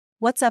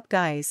What's up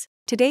guys,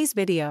 today's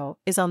video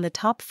is on the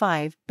top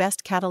 5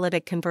 best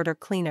catalytic converter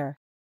cleaner.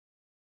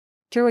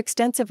 Through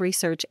extensive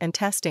research and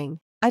testing,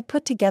 I've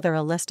put together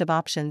a list of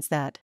options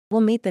that will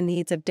meet the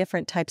needs of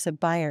different types of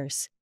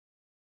buyers.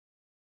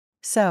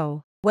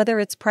 So, whether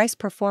it's price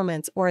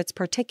performance or its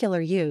particular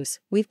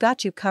use, we've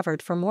got you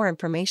covered. For more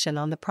information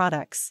on the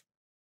products,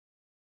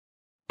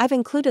 I've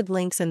included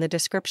links in the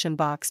description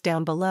box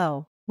down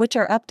below, which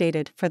are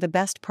updated for the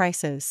best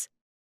prices.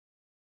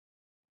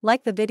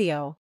 Like the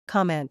video,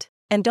 comment,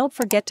 and don't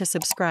forget to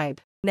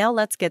subscribe. Now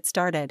let's get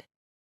started.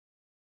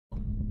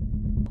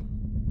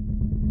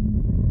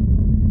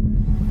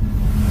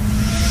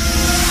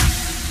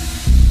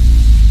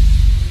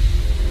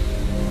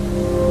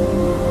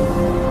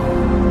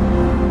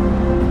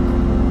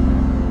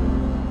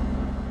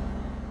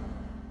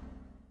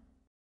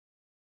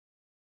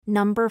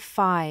 Number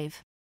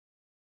 5.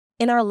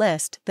 In our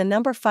list, the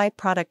number 5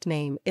 product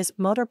name is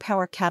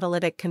MotorPower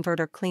Catalytic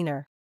Converter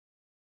Cleaner.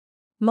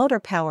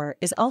 MotorPower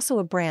is also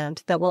a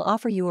brand that will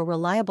offer you a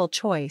reliable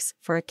choice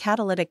for a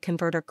catalytic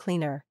converter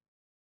cleaner.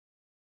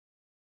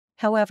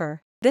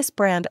 However, this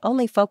brand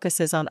only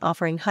focuses on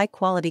offering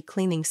high-quality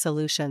cleaning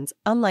solutions,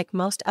 unlike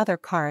most other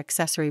car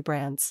accessory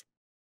brands.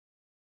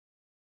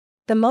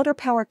 The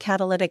MotorPower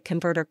Catalytic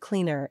Converter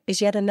Cleaner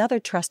is yet another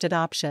trusted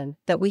option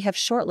that we have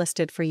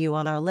shortlisted for you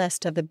on our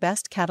list of the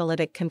best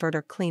catalytic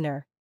converter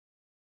cleaner.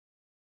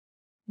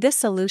 This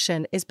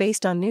solution is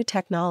based on new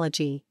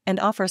technology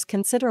and offers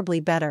considerably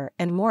better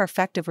and more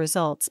effective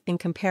results in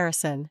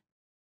comparison.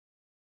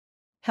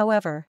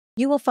 However,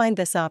 you will find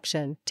this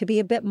option to be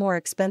a bit more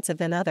expensive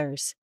than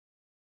others.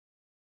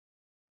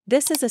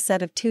 This is a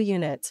set of 2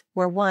 units,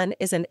 where one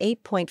is an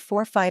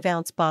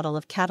 8.45-ounce bottle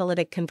of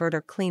catalytic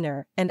converter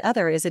cleaner and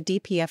other is a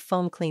DPF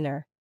foam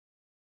cleaner.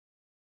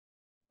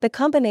 The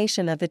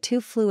combination of the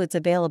 2 fluids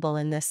available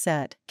in this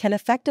set can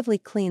effectively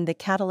clean the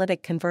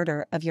catalytic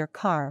converter of your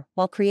car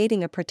while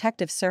creating a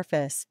protective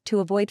surface to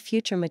avoid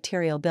future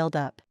material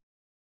buildup.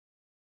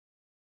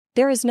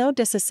 There is no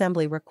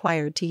disassembly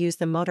required to use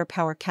the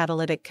MotorPower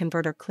Catalytic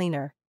Converter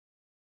Cleaner.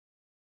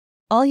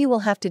 All you will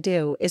have to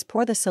do is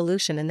pour the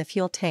solution in the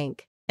fuel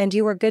tank, and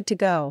you are good to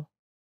go.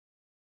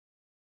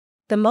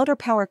 The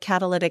MotorPower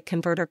Catalytic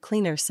Converter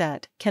Cleaner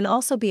set can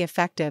also be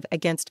effective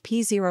against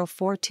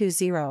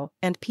P0420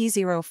 and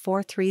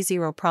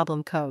P0430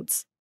 problem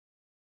codes.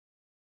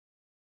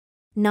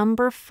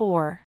 Number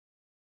 4.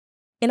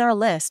 In our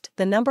list,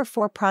 the number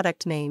 4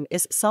 product name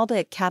is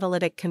Catalytic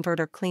Catalytic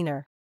Converter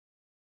Cleaner.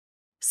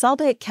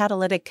 Catalytic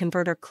Catalytic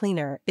Converter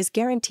Cleaner is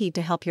guaranteed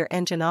to help your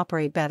engine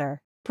operate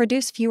better,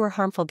 produce fewer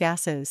harmful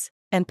gases,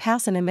 and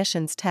pass an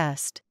emissions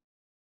test.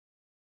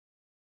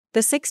 The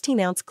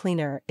 16-ounce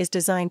cleaner is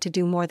designed to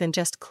do more than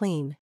just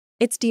clean.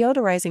 Its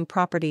deodorizing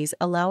properties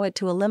allow it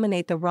to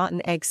eliminate the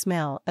rotten egg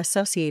smell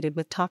associated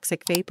with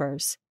toxic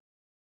vapors.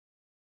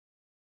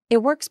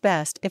 It works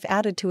best if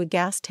added to a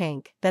gas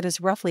tank that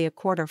is roughly a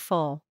quarter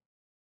full.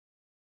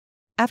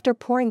 After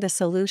pouring the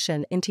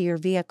solution into your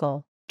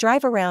vehicle,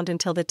 drive around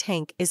until the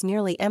tank is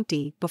nearly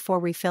empty before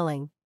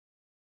refilling.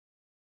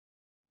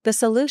 The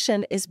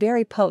solution is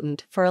very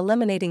potent for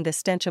eliminating the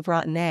stench of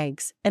rotten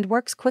eggs and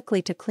works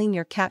quickly to clean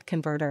your cat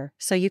converter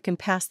so you can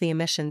pass the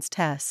emissions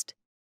test.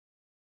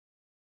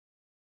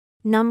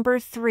 Number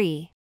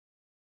 3.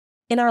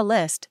 In our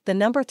list, the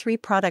number 3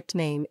 product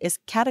name is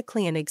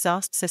Cataclean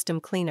Exhaust System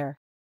Cleaner.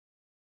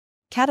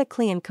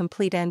 Cataclean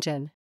Complete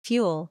Engine,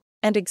 Fuel,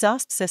 and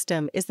Exhaust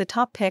System is the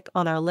top pick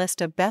on our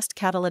list of best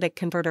catalytic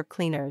converter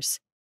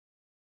cleaners.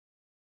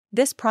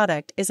 This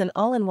product is an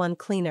all-in-one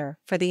cleaner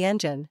for the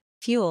engine,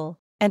 fuel,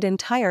 and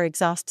entire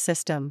exhaust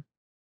system.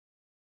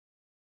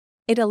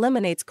 It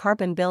eliminates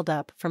carbon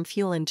buildup from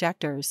fuel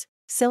injectors,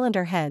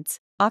 cylinder heads,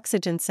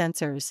 oxygen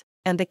sensors,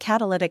 and the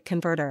catalytic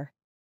converter.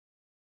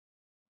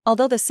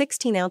 Although the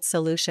 16-ounce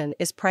solution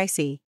is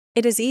pricey,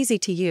 it is easy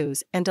to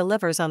use and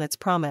delivers on its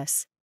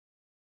promise.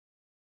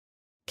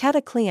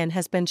 Cataclean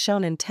has been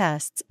shown in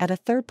tests at a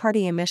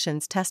third-party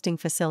emissions testing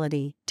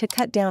facility to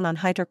cut down on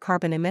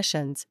hydrocarbon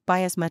emissions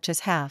by as much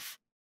as half.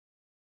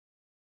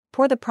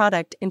 Pour the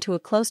product into a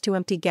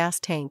close-to-empty gas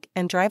tank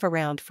and drive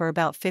around for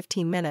about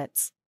 15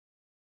 minutes.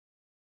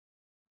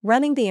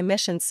 Running the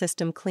emissions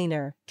system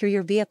cleaner through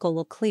your vehicle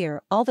will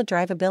clear all the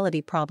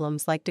drivability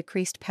problems like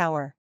decreased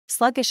power,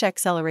 sluggish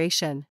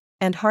acceleration,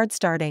 and hard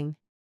starting.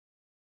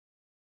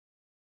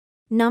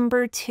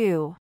 Number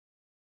 2.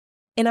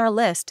 In our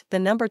list, the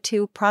number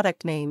 2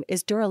 product name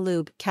is DURA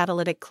LUBE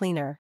Catalytic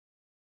Cleaner.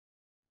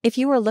 If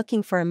you are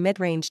looking for a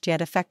mid-range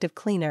yet effective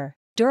cleaner,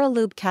 DURA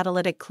LUBE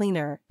Catalytic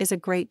Cleaner is a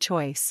great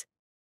choice.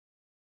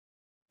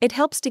 It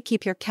helps to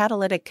keep your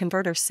catalytic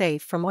converter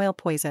safe from oil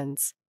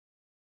poisons.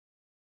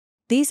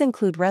 These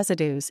include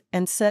residues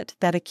and soot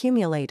that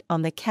accumulate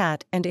on the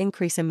cat and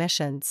increase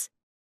emissions.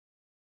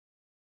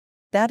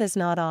 That is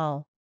not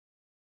all.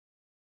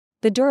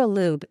 The DURA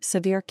LUBE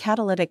Severe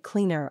Catalytic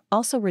Cleaner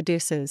also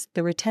reduces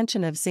the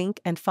retention of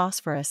zinc and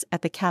phosphorus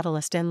at the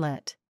catalyst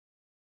inlet.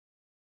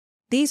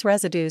 These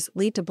residues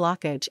lead to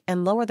blockage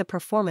and lower the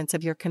performance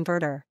of your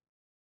converter.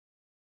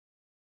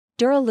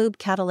 DURA LUBE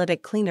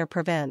Catalytic Cleaner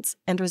prevents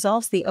and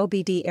resolves the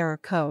OBD error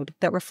code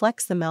that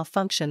reflects the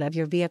malfunction of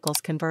your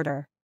vehicle's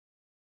converter.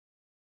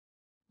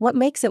 What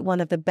makes it one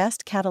of the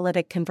best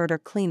catalytic converter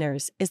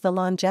cleaners is the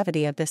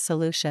longevity of this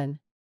solution.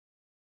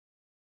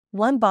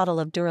 One bottle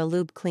of DURA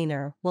LUBE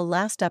cleaner will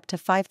last up to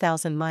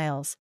 5,000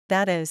 miles,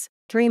 that is,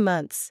 3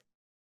 months.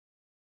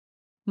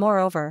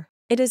 Moreover,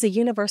 it is a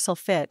universal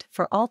fit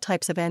for all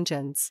types of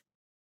engines.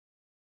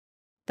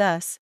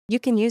 Thus, you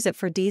can use it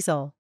for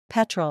diesel,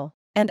 petrol,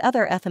 and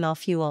other ethanol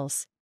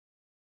fuels.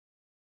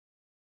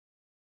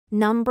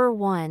 Number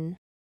 1.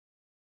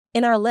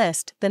 In our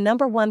list, the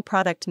number 1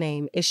 product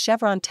name is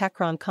Chevron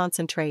Techron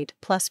Concentrate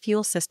Plus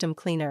Fuel System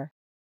Cleaner.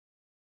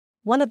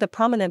 One of the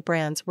prominent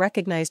brands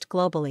recognized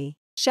globally,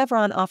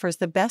 Chevron offers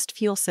the best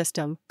fuel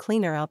system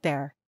cleaner out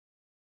there.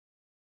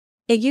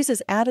 It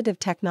uses additive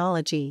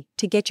technology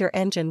to get your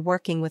engine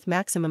working with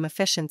maximum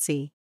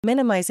efficiency,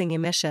 minimizing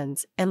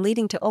emissions and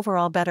leading to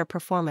overall better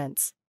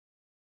performance.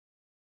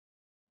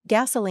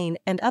 Gasoline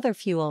and other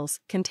fuels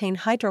contain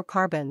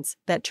hydrocarbons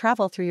that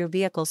travel through your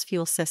vehicle's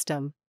fuel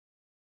system.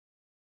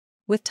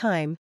 With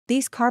time,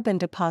 these carbon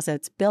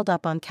deposits build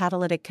up on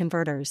catalytic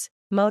converters,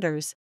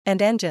 motors,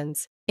 and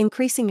engines,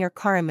 increasing your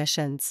car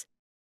emissions.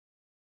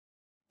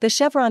 The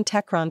Chevron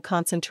Techron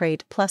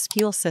Concentrate Plus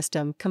Fuel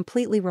System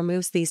completely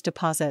removes these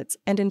deposits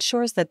and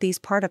ensures that these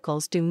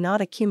particles do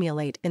not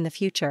accumulate in the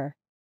future.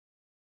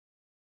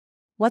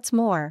 What's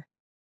more,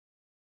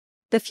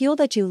 the fuel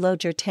that you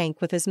load your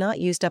tank with is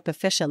not used up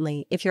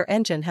efficiently if your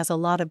engine has a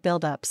lot of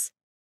buildups.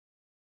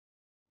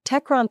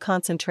 Techron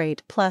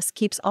Concentrate Plus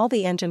keeps all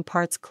the engine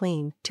parts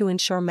clean to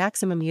ensure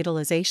maximum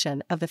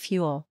utilization of the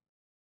fuel.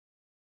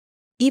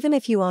 Even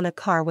if you own a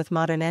car with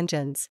modern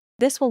engines,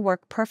 this will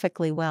work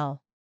perfectly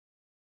well.